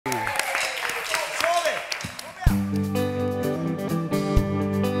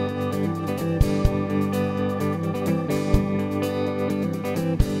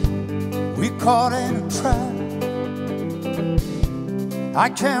caught in a trap. I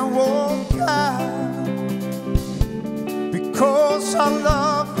can't walk out because I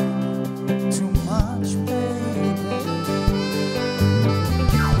love you too much, baby.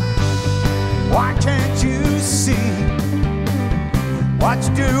 Why can't you see what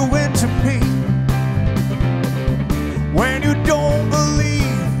you're doing to me when you don't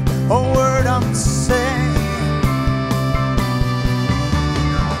believe a word I'm saying?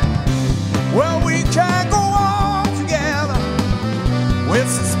 Well, we can't go on together with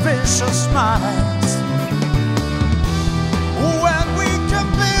suspicious minds when we can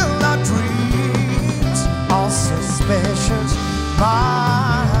build our dreams on suspicious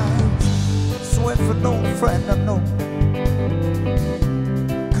minds. So if an old friend I know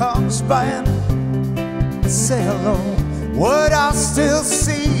comes by and say hello, would I still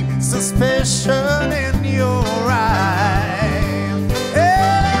see suspicion in your eyes? Hey,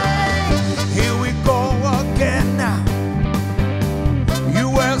 here we go again now. You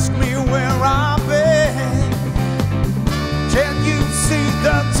ask me where I've been. Can you see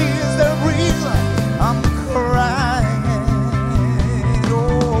the tears that real? I'm crying.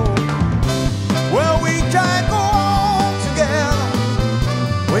 Oh, well, we can't go on together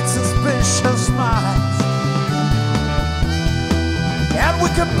with suspicious minds, and we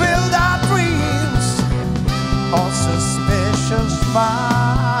can build our dreams on suspicious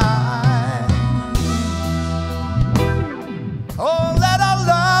minds. Oh, let our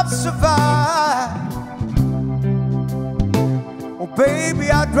love survive. Oh,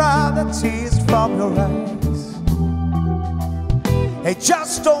 baby, I'd dry the tears from your eyes. Hey,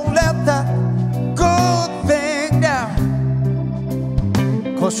 just don't let that good thing down,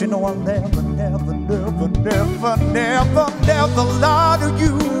 'cause you know I'll never, never, never, never, never, never lie to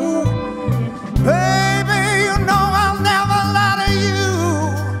you. Baby, you know I'll never lie to you.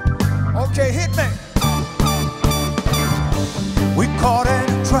 Okay, hit me. We caught in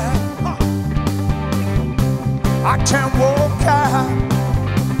a trap. I can't walk out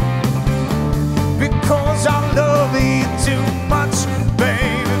because I love you too much,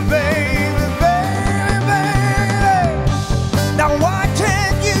 baby, baby, baby, baby. Now why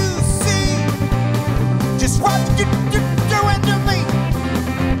can't you see just what you're doing to me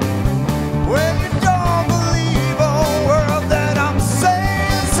when you don't believe a word that I'm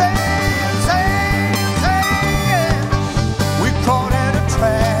saying, saying, saying, saying? We caught in a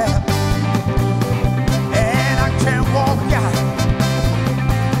trap, and I can't walk out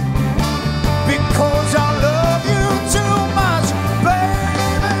because I love you too much,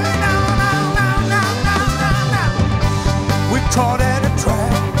 baby. No, no, no, no, no, no, no. We caught in a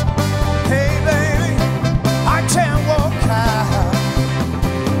trap. Hey, baby, I can't walk out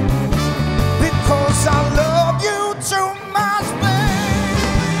because I love you too much, baby.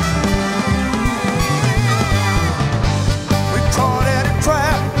 We caught in a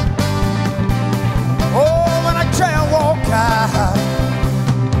trap. Oh, and I can't walk out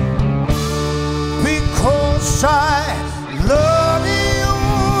because I